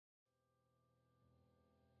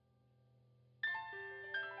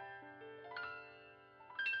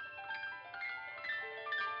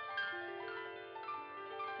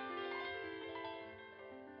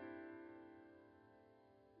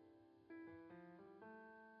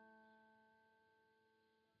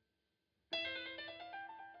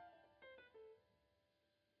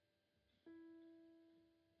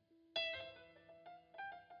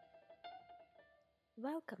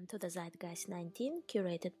Welcome to the Zeitgeist 19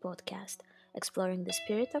 curated podcast, exploring the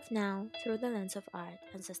spirit of now through the lens of art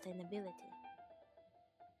and sustainability.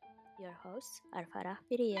 Your hosts are Farah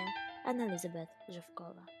Piria and Elizabeth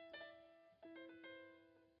Zhevkova.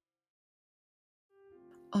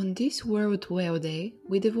 On this World Whale Day,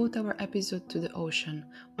 we devote our episode to the ocean,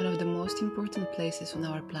 one of the most important places on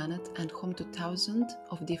our planet and home to thousands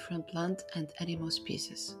of different plant and animal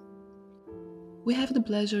species. We have the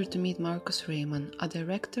pleasure to meet Markus Reymann, a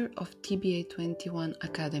director of TBA 21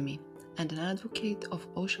 Academy and an advocate of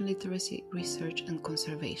ocean literacy research and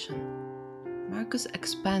conservation. Markus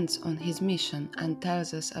expands on his mission and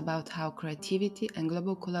tells us about how creativity and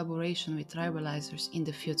global collaboration with tribalizers in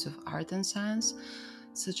the fields of art and science,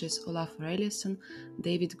 such as Olafur Eliasson,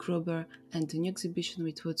 David Gruber, and the new exhibition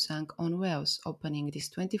with Woodsang on whales opening this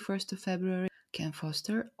 21st of February, can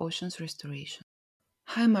foster oceans restoration.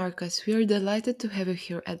 Hi Markus, we are delighted to have you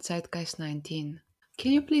here at Zeitgeist 19.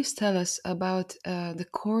 Can you please tell us about the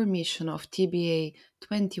core mission of TBA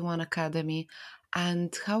 21 Academy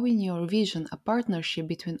and how, in your vision, a partnership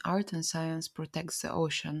between art and science protects the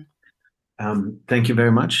ocean? Thank you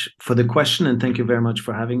very much for the question, and thank you very much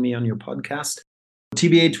for having me on your podcast.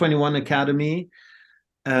 TBA 21 Academy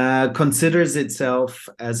considers itself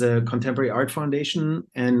as a contemporary art foundation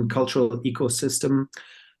and cultural ecosystem,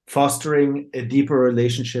 fostering a deeper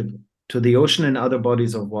relationship to the ocean and other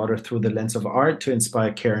bodies of water through the lens of art to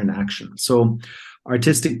inspire care and action. So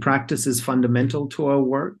artistic practice is fundamental to our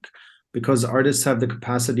work because artists have the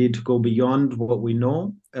capacity to go beyond what we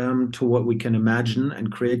know to what we can imagine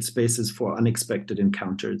and create spaces for unexpected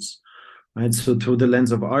encounters. Right? So through the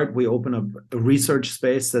lens of art, we open up a research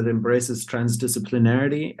space that embraces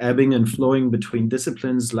transdisciplinarity, ebbing and flowing between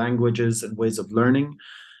disciplines, languages, and ways of learning.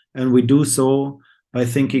 And we do so by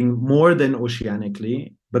thinking more than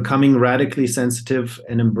oceanically, becoming radically sensitive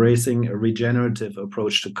and embracing a regenerative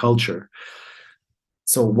approach to culture.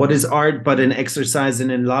 So what is art but an exercise in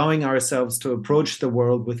allowing ourselves to approach the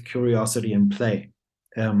world with curiosity and play?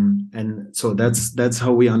 And so that's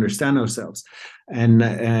how we understand ourselves. And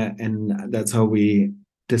that's how we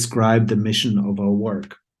describe the mission of our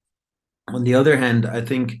work. On the other hand, I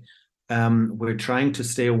think we're trying to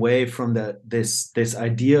stay away from this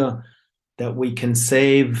idea that we can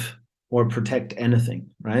save or protect anything,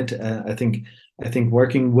 right? I think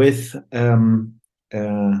working with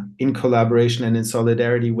in collaboration and in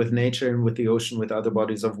solidarity with nature and with the ocean, with other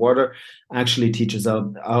bodies of water, actually teaches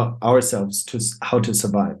ourselves to how to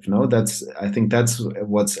survive. No, I think that's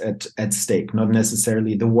what's at stake. Not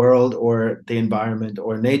necessarily the world or the environment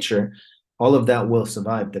or nature. All of that will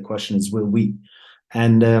survive. The question is, will we?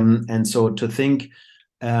 And so to think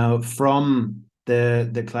from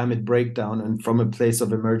the climate breakdown and from a place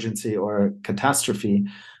of emergency or catastrophe,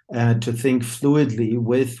 to think fluidly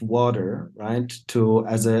with water, right?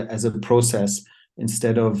 As a process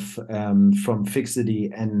instead of from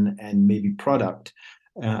fixity and maybe product.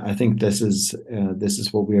 I think this is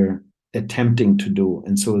what we're attempting to do,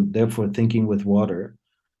 and so therefore thinking with water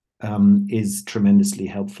is tremendously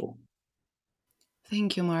helpful.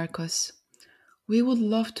 Thank you, Markus. We would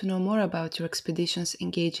love to know more about your expeditions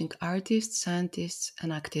engaging artists, scientists,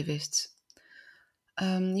 and activists.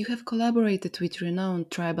 You have collaborated with renowned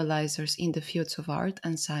tribalizers in the fields of art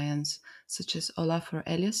and science, such as Olafur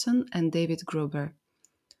Eliasson and David Gruber.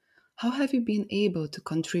 How have you been able to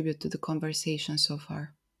contribute to the conversation so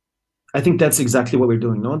far? I think that's exactly what we're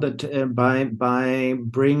doing, no? That by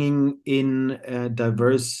bringing in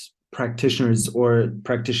diverse practitioners or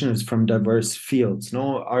practitioners from diverse fields,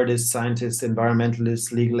 no? Artists, scientists,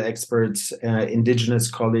 environmentalists, legal experts, indigenous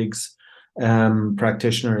colleagues,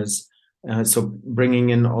 practitioners. So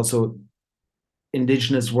bringing in also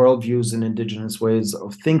indigenous worldviews and indigenous ways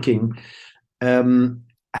of thinking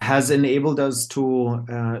has enabled us to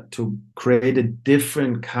create a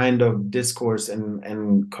different kind of discourse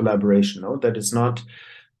and collaboration. No? That is not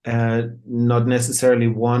necessarily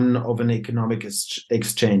one of an economic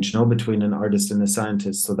exchange, no, between an artist and a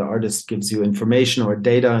scientist. So the artist gives you information or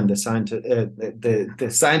data, and the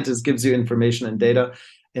scientist gives you information and data,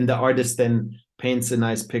 and the artist then paints a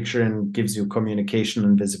nice picture and gives you communication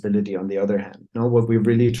and visibility on the other hand. No, what we're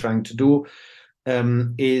really trying to do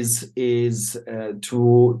is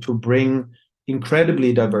to bring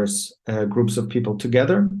incredibly diverse groups of people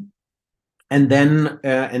together, and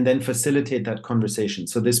then facilitate that conversation.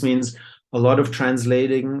 So this means a lot of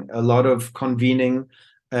translating, a lot of convening,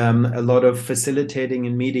 a lot of facilitating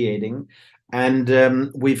and mediating,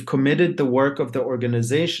 and we've committed the work of the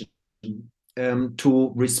organization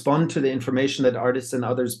to respond to the information that artists and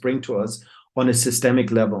others bring to us on a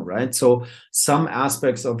systemic level, right? So some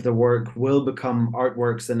aspects of the work will become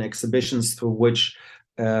artworks and exhibitions through which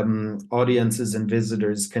audiences and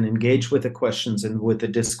visitors can engage with the questions and with the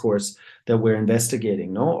discourse that we're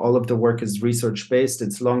investigating. No, all of the work is research-based,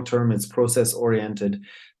 it's long-term, it's process-oriented,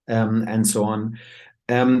 and so on.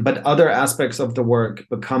 But other aspects of the work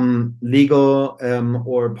become legal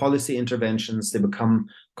or policy interventions, they become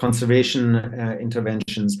conservation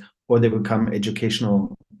interventions, or they become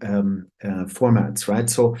educational formats, right?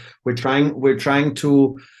 So we're trying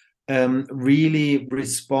to really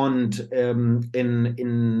respond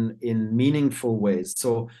in meaningful ways.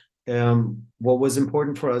 So what was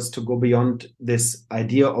important for us to go beyond this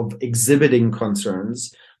idea of exhibiting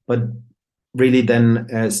concerns, but really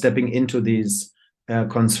then stepping into these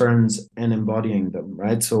concerns and embodying them,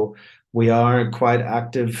 right? So we are quite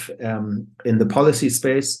active in the policy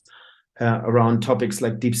space around topics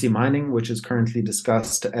like deep sea mining, which is currently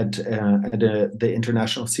discussed at the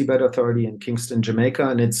International Seabed Authority in Kingston, Jamaica,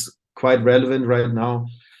 and it's quite relevant right now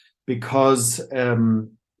because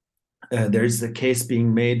there's a case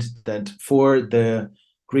being made that for the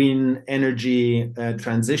green energy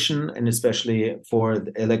transition, and especially for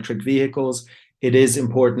the electric vehicles, it is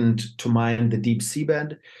important to mine the deep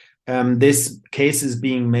seabed. This case is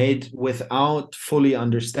being made without fully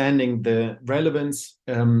understanding the relevance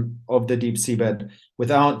of the deep seabed,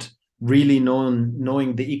 without really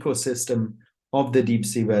knowing the ecosystem of the deep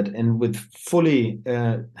seabed, and with fully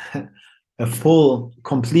a full,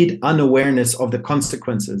 complete unawareness of the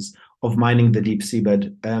consequences of mining the deep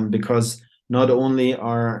seabed, because not only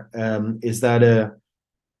is that a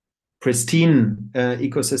pristine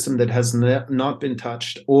ecosystem that has not been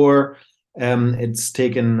touched, or it's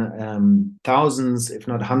taken thousands, if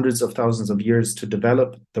not hundreds of thousands of years to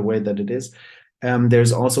develop the way that it is.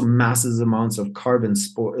 There's also massive amounts of carbon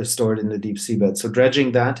stored in the deep seabed. So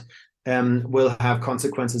dredging that will have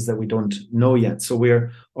consequences that we don't know yet. So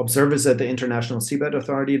we're observers at the International Seabed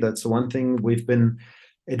Authority. That's the one thing. We've been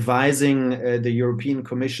advising the European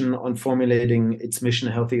Commission on formulating its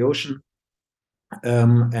mission Healthy Ocean.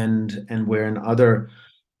 And we're in other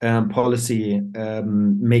policy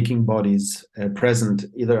making bodies present,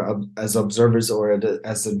 either as observers or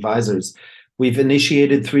as advisors. We've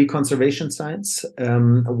initiated 3 conservation sites.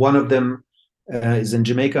 One of them is in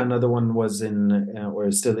Jamaica, another one was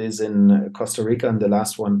or still is in Costa Rica, and the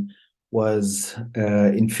last one was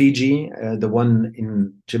in Fiji. The one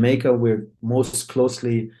in Jamaica we're most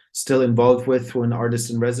closely still involved with through an artist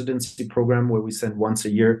in residency program where we send once a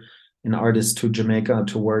year an artist to Jamaica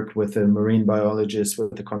to work with the marine biologists,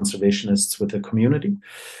 with the conservationists, with the community.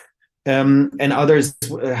 And others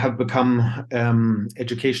have become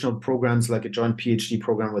educational programs, like a joint PhD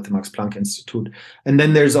program with the Max Planck Institute. And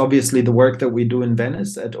then there's obviously the work that we do in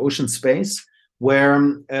Venice at Ocean Space, where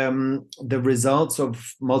the results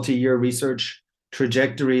of multi-year research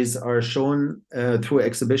trajectories are shown through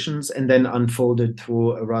exhibitions and then unfolded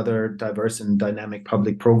through a rather diverse and dynamic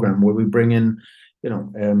public program where we bring in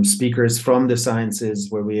speakers from the sciences,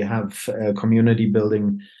 where we have community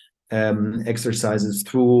building exercises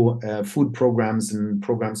through food programs and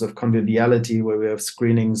programs of conviviality, where we have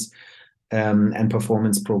screenings and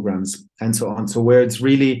performance programs and so on. So where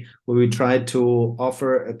we try to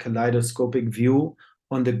offer a kaleidoscopic view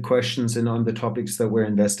on the questions and on the topics that we're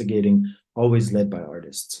investigating, always led by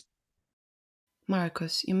artists.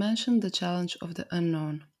 Markus, you mentioned the challenge of the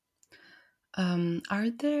unknown. Are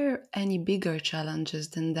there any bigger challenges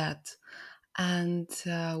than that? And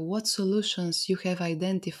what solutions you have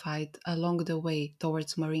identified along the way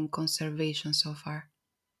towards marine conservation so far?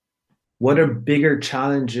 What are bigger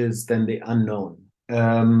challenges than the unknown?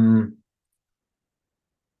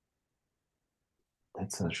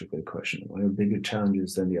 That's such a good question. What are bigger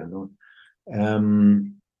challenges than the unknown?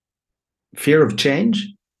 Fear of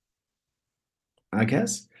change, I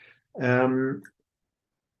guess. And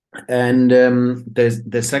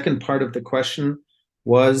the second part of the question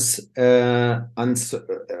was what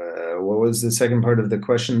was the second part of the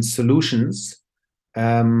question? Solutions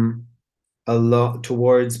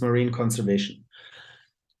towards marine conservation.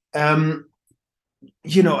 I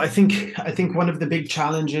think one of the big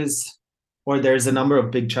challenges, or there's a number of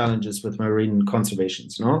big challenges with marine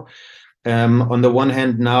conservations. On the one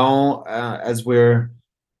hand, now as we're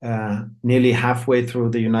nearly halfway through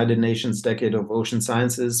the United Nations Decade of Ocean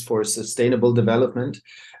Sciences for Sustainable Development,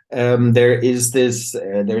 there's this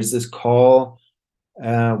call,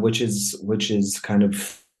 which is kind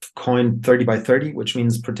of coined 30 by 30, which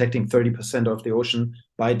means protecting 30% of the ocean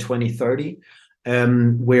by 2030.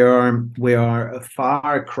 We are a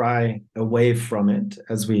far cry away from it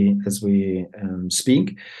as we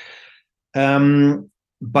speak.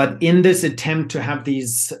 but in this attempt to have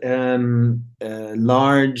these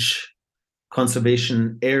large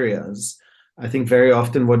conservation areas, I think very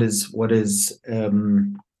often what is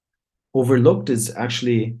overlooked is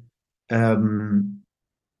actually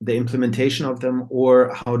the implementation of them,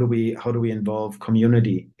 or how do we involve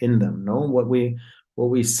community in them? No, what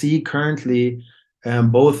we see currently,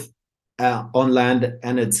 both on land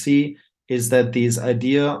and at sea, is that these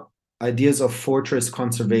ideas of fortress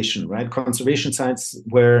conservation, right? Conservation sites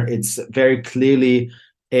where it's very clearly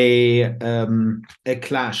a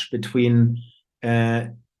clash between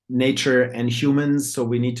nature and humans. So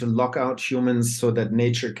we need to lock out humans so that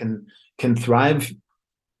nature can thrive.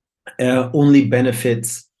 Only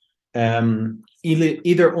benefits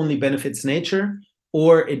either only benefits nature,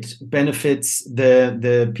 or it benefits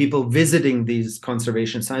the people visiting these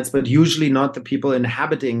conservation sites, but usually not the people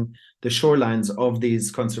inhabiting the shorelines of these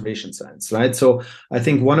conservation sites, right? So I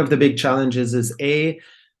think one of the big challenges is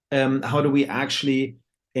how do we actually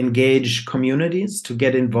engage communities to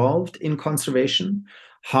get involved in conservation?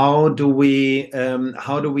 How do we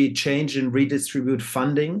change and redistribute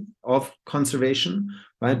funding of conservation,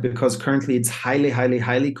 right? Because currently it's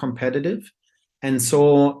highly competitive, and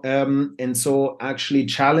so actually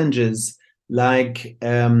challenges like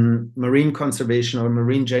marine conservation or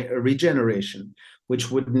marine regeneration,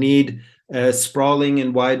 which would need sprawling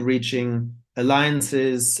and wide-reaching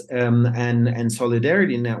alliances and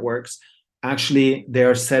solidarity networks. Actually, they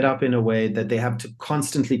are set up in a way that they have to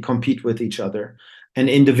constantly compete with each other, and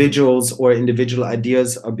individuals or individual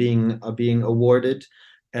ideas are being awarded,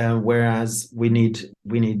 whereas we need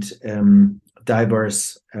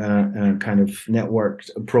diverse kind of networked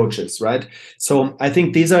approaches, right? So I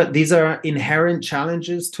think these are inherent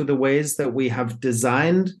challenges to the ways that we have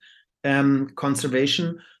designed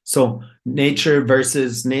conservation. So nature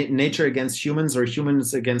versus nature against humans, or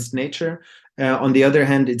humans against nature. On the other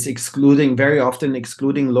hand, it's very often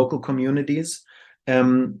excluding local communities.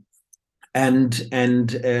 And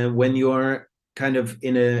when you're kind of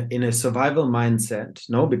in a survival mindset,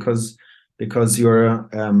 no, because you're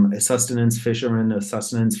a sustenance fisherman, a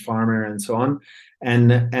sustenance farmer, and so on,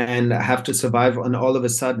 and have to survive, and all of a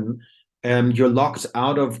sudden you're locked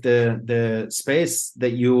out of the space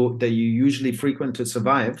that you usually frequent to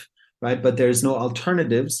survive, right? But there's no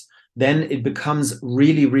alternatives. Then it becomes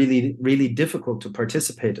really difficult to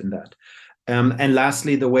participate in that. And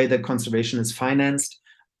lastly, the way that conservation is financed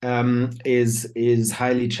is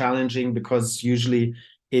highly challenging, because usually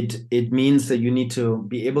it means that you need to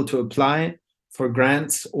be able to apply for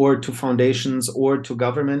grants or to foundations or to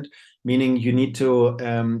government, meaning you need to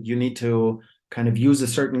kind of use a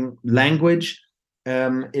certain language.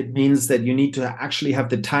 It means that you need to actually have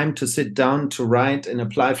the time to sit down to write and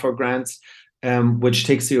apply for grants, which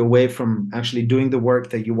takes you away from actually doing the work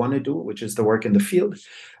that you want to do, which is the work in the field.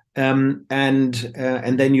 And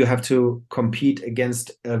then you have to compete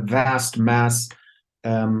against a vast mass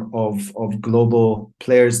of global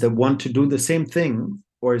players that want to do the same thing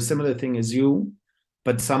or a similar thing as you,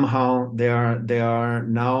 but somehow they are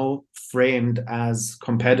now framed as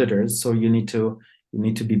competitors. So you need to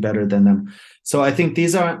be better than them. So I think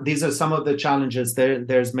these are some of the challenges.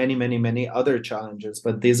 There's many other challenges,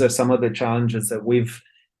 but these are some of the challenges that we've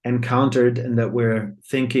encountered and that we're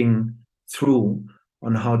thinking through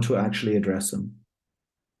on how to actually address them.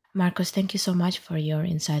 Markus, thank you so much for your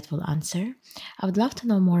insightful answer. I would love to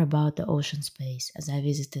know more about the ocean space, as I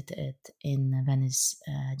visited it in Venice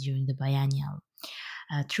during the biennial.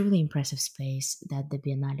 A truly impressive space that the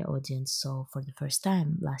Biennale audience saw for the first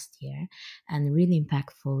time last year, and really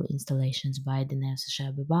impactful installations by Dineo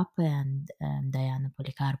Bebape and Diana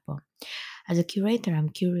Policarpo. As a curator, I'm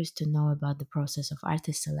curious to know about the process of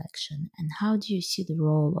artist selection, and how do you see the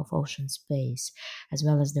role of ocean space, as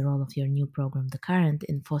well as the role of your new program, The Current,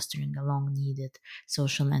 in fostering a long-needed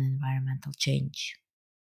social and environmental change?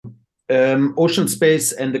 Ocean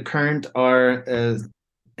space and The Current are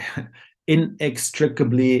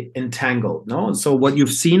inextricably entangled. No, so what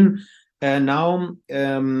you've seen now,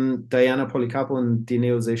 Diana Policarpo and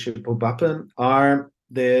Dineo Bebape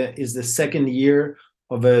is the second year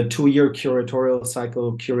of a 2-year curatorial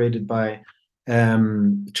cycle curated by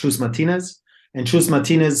Chus Martinez. And Chus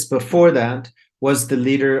Martinez, before that, was the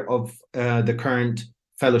leader of the Current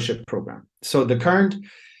fellowship program. So The Current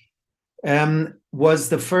was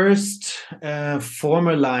the first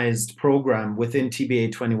formalized program within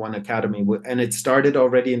TBA 21 Academy, and it started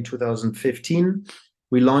already in 2015.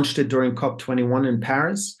 We launched it during COP21 in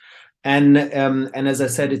Paris, and as I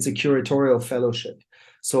said, it's a curatorial fellowship.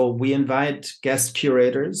 So we invite guest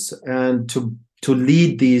curators to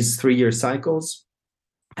lead these 3-year cycles,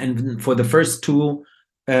 and for the first 2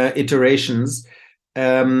 iterations,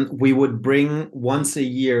 we would bring once a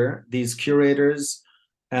year these curators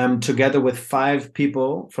together with 5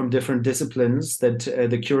 people from different disciplines that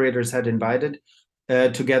the curators had invited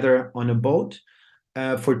together on a boat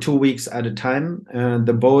for 2 weeks at a time.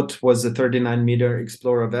 The boat was a 39-meter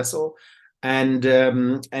Explorer vessel, and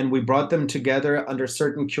we brought them together under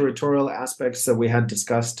certain curatorial aspects that we had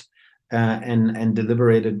discussed and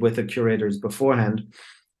deliberated with the curators beforehand.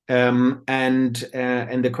 And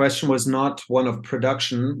the question was not one of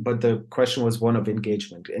production, but the question was one of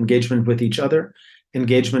engagement with each other,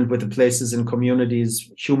 engagement with the places and communities,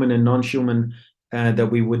 human and non-human, that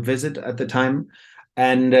we would visit at the time,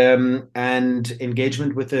 and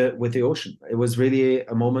engagement with the ocean. It was really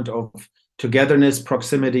a moment of togetherness,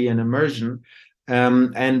 proximity, and immersion.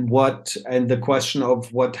 And the question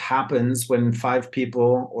of what happens when 5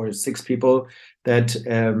 people or 6 people that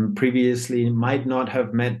previously might not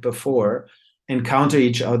have met before encounter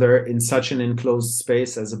each other in such an enclosed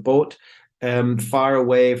space as a boat, far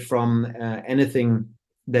away from anything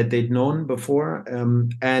that they'd known before,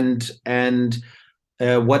 and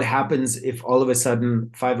what happens if all of a sudden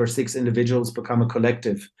 5 or 6 individuals become a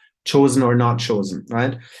collective, chosen or not chosen,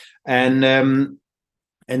 right? And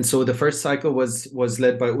so the first cycle was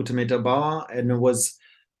led by Ute Meter-Bauer, and it was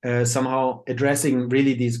somehow addressing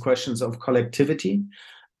really these questions of collectivity.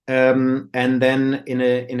 And then in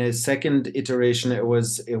a second iteration, it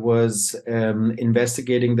was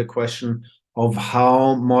investigating the question of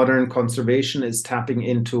how modern conservation is tapping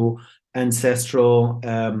into ancestral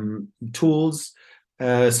tools,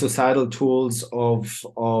 societal tools of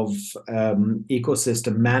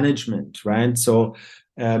ecosystem management, right? So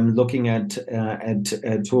looking at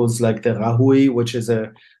tools like the Rahui, which is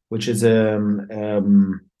a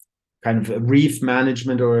kind of a reef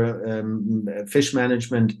management or fish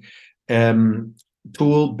management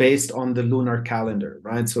tool based on the lunar calendar,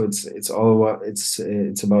 right? So it's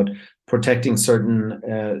about protecting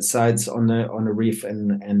certain sites on a reef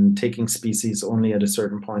and taking species only at a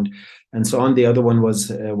certain point, and so on. The other one was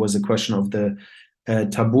a question of the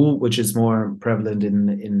taboo, which is more prevalent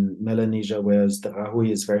in Melanesia, whereas the Rahui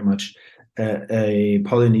is very much a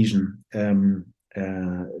Polynesian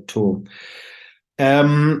tool.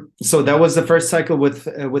 So that was the first cycle with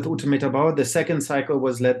Ute Meter-Bauer. The second cycle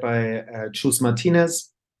was led by Chus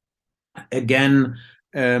Martinez. Again,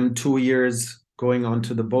 2 years going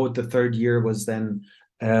onto the boat. The third year was then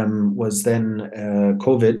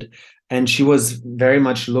COVID, and she was very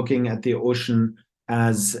much looking at the ocean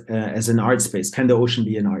as an art space. Can the ocean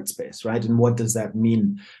be an art space, right? And what does that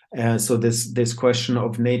mean? So this question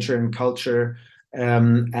of nature and culture,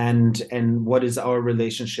 and what is our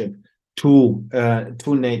relationship to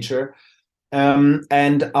nature?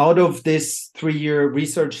 And out of this 3-year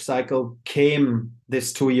research cycle came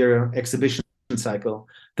this 2-year exhibition cycle,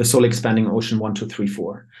 the Soul Expanding Ocean 1, 2, 3,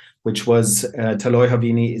 4, which was Taloy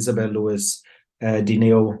Havini, Isabel Lewis,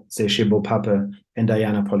 Dineo Seshebo Pape, and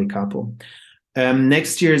Diana Policarpo.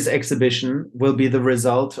 Next year's exhibition will be the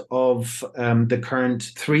result of the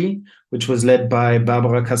current 3, which was led by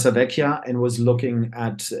Barbara Casavecchia and was looking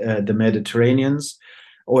at the Mediterranean.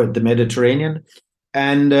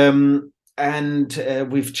 And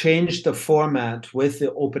we've changed the format with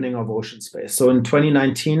the opening of Ocean Space. So in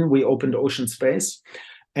 2019, we opened Ocean Space.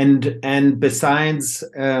 And besides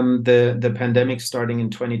the pandemic starting in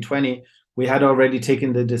 2020, we had already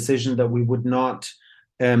taken the decision that we would not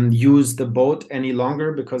use the boat any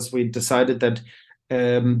longer, because we decided that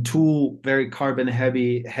 2 very carbon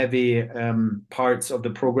heavy parts of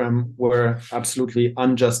the program were absolutely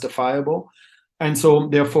unjustifiable. And so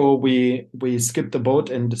therefore we skipped the boat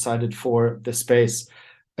and decided for the space.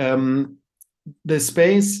 The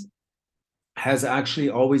space has actually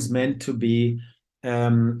always meant to be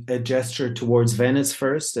a gesture towards Venice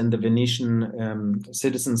first, and the Venetian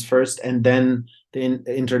citizens first, and then the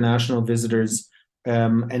international visitors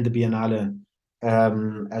and the Biennale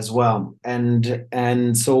as well.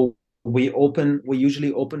 And so we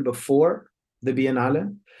usually open before the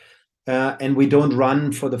Biennale, and we don't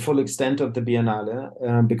run for the full extent of the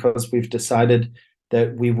Biennale because we've decided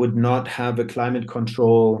that we would not have a climate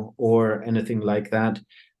control or anything like that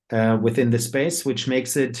within the space, which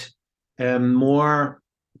makes it more,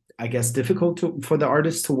 I guess, difficult for the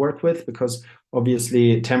artists to work with, because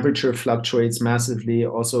obviously temperature fluctuates massively.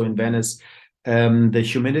 Also in Venice, the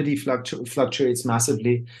humidity fluctuates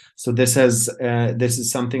massively. So this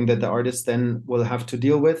is something that the artists then will have to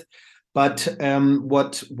deal with. But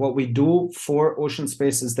what we do for Ocean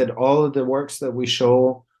Space is that all of the works that we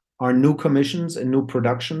show are new commissions and new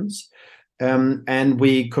productions, and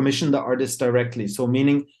we commission the artists directly. So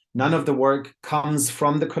meaning none of the work comes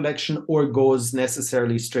from the collection or goes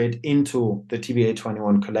necessarily straight into the TBA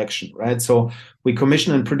 21 collection, right? So we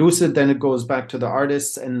commission and produce it, then it goes back to the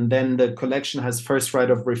artists, and then the collection has first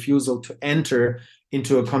right of refusal to enter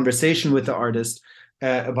into a conversation with the artist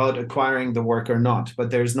about acquiring the work or not. But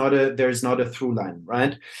there's not a through line,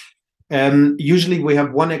 right? Usually we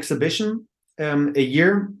have one exhibition a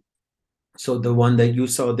year. So the one that you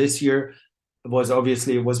saw this year was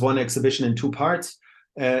one exhibition in two parts.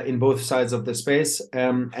 In both sides of the space,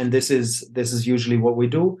 and this is usually what we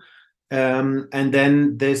do, and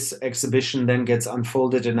then this exhibition then gets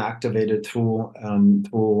unfolded and activated through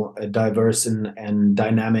a diverse and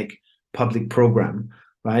dynamic public program,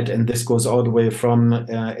 right? And this goes all the way from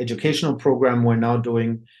educational program. We're now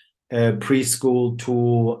doing preschool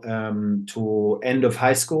to end of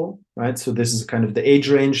high school, right? So this is kind of the age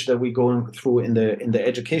range that we go through in the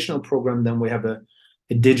educational program. Then we have a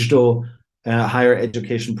digital higher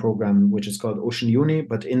education program, which is called Ocean Uni,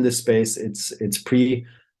 but in this space, it's pre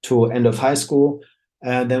to end of high school.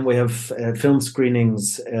 Then we have film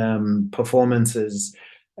screenings, performances,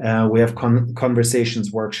 we have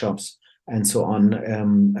conversations, workshops, and so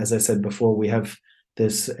on. As I said before, we have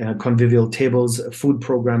this convivial tables food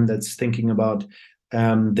program that's thinking about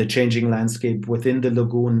the changing landscape within the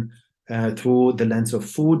lagoon through the lens of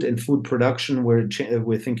food and food production. We're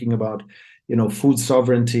thinking about food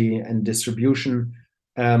sovereignty and distribution,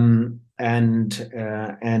 and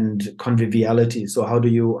conviviality. So how do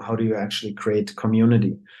you actually create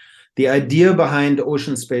community? The idea behind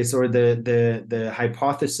Ocean Space, or the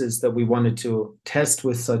hypothesis that we wanted to test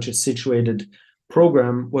with such a situated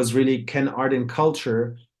program, was really, can art and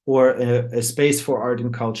culture, or a space for art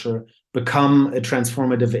and culture, become a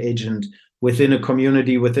transformative agent within a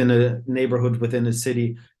community, within a neighborhood, within a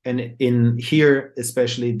city, and in here,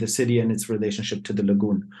 especially the city and its relationship to the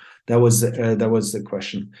lagoon. That was the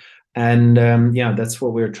question. And that's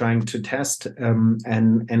what we're trying to test.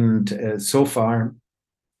 And so far,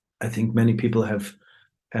 I think many people have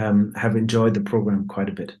enjoyed the program quite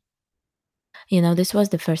a bit. This was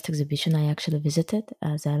the first exhibition I actually visited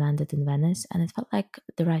as I landed in Venice, and it felt like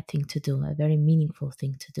the right thing to do, a very meaningful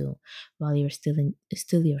thing to do, while you're still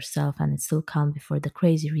yourself and it's still calm before the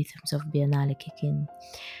crazy rhythms of Biennale kick in.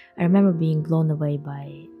 I remember being blown away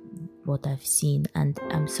by what I've seen, and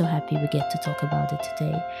I'm so happy we get to talk about it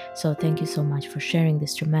today. So thank you so much for sharing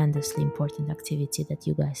this tremendously important activity that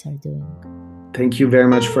you guys are doing. Thank you very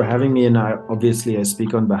much for having me. And I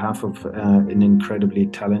speak on behalf of an incredibly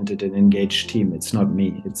talented and engaged team. It's not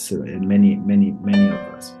me, it's many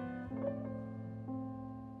of us.